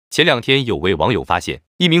前2天，有位网友发现，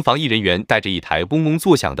一名防疫人员带着一台嗡嗡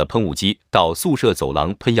作响的喷雾机到宿舍走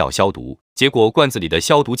廊喷药消毒，结果罐子里的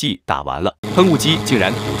消毒剂打完了，喷雾机竟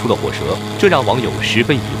然吐出了火舌，这让网友十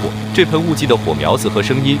分疑惑。这喷雾机的火苗子和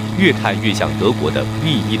声音越看越像德国的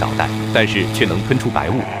V1导弹，但是却能喷出白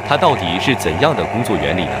雾，它到底是怎样的工作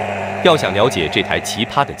原理呢？要想了解这台奇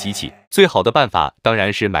葩的机器，最好的办法当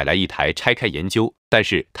然是买来一台拆开研究，但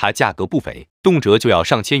是它价格不菲，动辄就要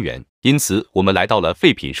上千元。因此，我们来到了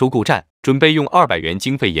废品收购站，准备用200元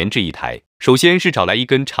经费研制一台。首先是找来一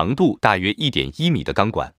根长度大约1.1米的钢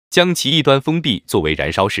管，将其一端封闭作为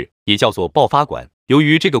燃烧室，也叫做爆发管。由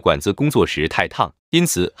于这个管子工作时太烫，因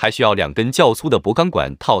此还需要2根较粗的薄钢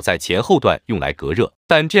管套在前后段用来隔热，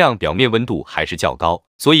但这样表面温度还是较高，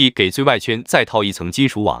所以给最外圈再套一层金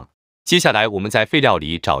属网。接下来我们在废料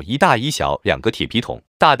里找一大一小2个铁皮桶，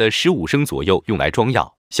大的15升左右用来装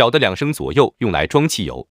药，小的2升左右用来装汽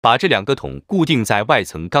油，把这2个桶固定在外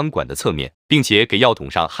层钢管的侧面，并且给药桶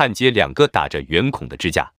上焊接2个打着圆孔的支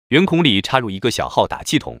架，圆孔里插入一个小号打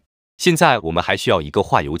气筒。现在我们还需要一个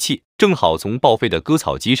化油器，正好从报废的割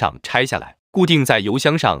草机上拆下来，固定在油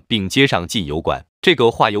箱上，并接上进油管。这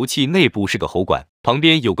个化油器内部是个喉管，旁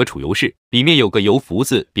边有个储油室，里面有个油浮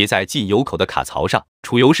子别在进油口的卡槽上。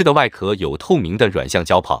储油室的外壳有透明的软橡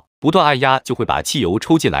胶泡，不断按压就会把汽油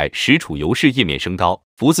抽进来，使储油室液面升高。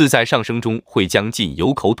浮子在上升中会将进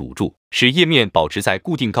油口堵住，使液面保持在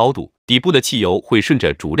固定高度。底部的汽油会顺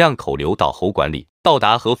着主量口流到喉管里，到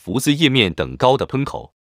达和浮子液面等高的喷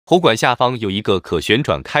口。喉管下方有一个可旋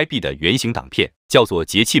转开闭的圆形挡片，叫做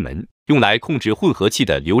节气门，用来控制混合气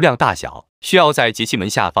的流量大小。需要在节气门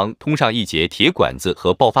下方通上一节铁管子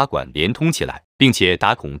和爆发管连通起来，并且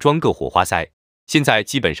打孔装个火花塞。现在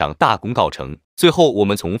基本上大功告成。最后我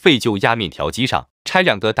们从废旧压面条机上拆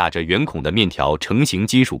2个打着圆孔的面条成型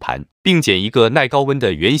金属盘，并剪一个耐高温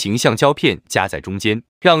的圆形橡胶片夹在中间，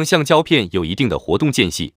让橡胶片有一定的活动间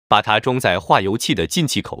隙，把它装在化油器的进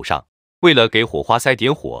气口上。为了给火花塞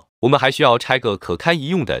点火，我们还需要拆个可堪一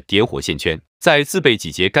用的点火线圈，再自备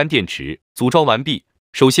几节干电池。组装完毕，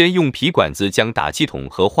首先用皮管子将打气筒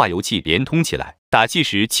和化油器连通起来，打气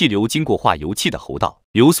时气流经过化油器的喉道，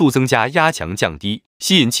流速增加，压强降低，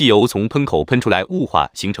吸引汽油从喷口喷出来，雾化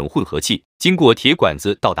形成混合气，经过铁管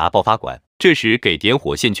子到达爆发管。这时给点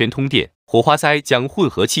火线圈通电，火花塞将混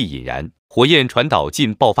合气引燃，火焰传导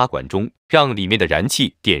进爆发管中，让里面的燃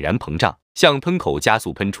气点燃膨胀，向喷口加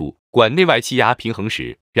速喷出。管内外气压平衡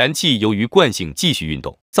时，燃气由于惯性继续运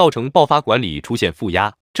动，造成爆发管里出现负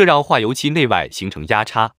压，这让化油器内外形成压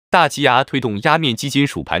差，大气压推动压面基金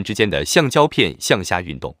属盘之间的橡胶片向下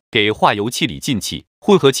运动，给化油器里进气。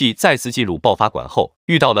混合气再次进入爆发管后，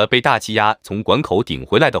遇到了被大气压从管口顶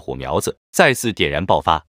回来的火苗子，再次点燃爆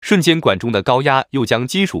发，瞬间管中的高压又将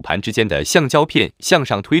金属盘之间的橡胶片向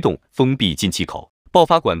上推动，封闭进气口。爆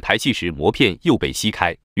发管排气时膜片又被吸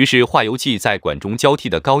开，于是化油器在管中交替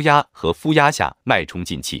的高压和负压下脉冲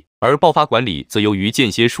进气，而爆发管里则由于间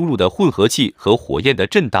歇输入的混合气和火焰的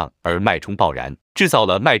震荡而脉冲爆燃，制造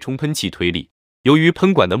了脉冲喷气推力。由于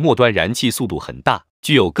喷管的末端燃气速度很大，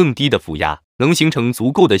具有更低的负压，能形成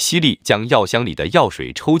足够的吸力将药箱里的药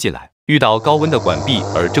水抽进来，遇到高温的管壁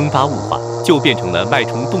而蒸发雾化，就变成了脉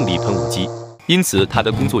冲动力喷雾机。因此它的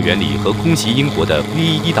工作原理和空袭英国的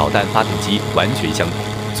V1导弹发动机完全相同，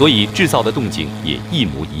所以制造的动静也一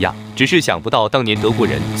模一样。只是想不到当年德国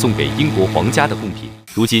人送给英国皇家的贡品，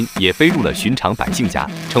如今也飞入了寻常百姓家，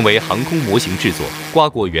成为航空模型制作、刮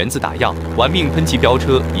过园子打药、玩命喷气飙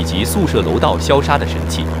车以及宿舍楼道消杀的神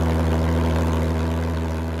器。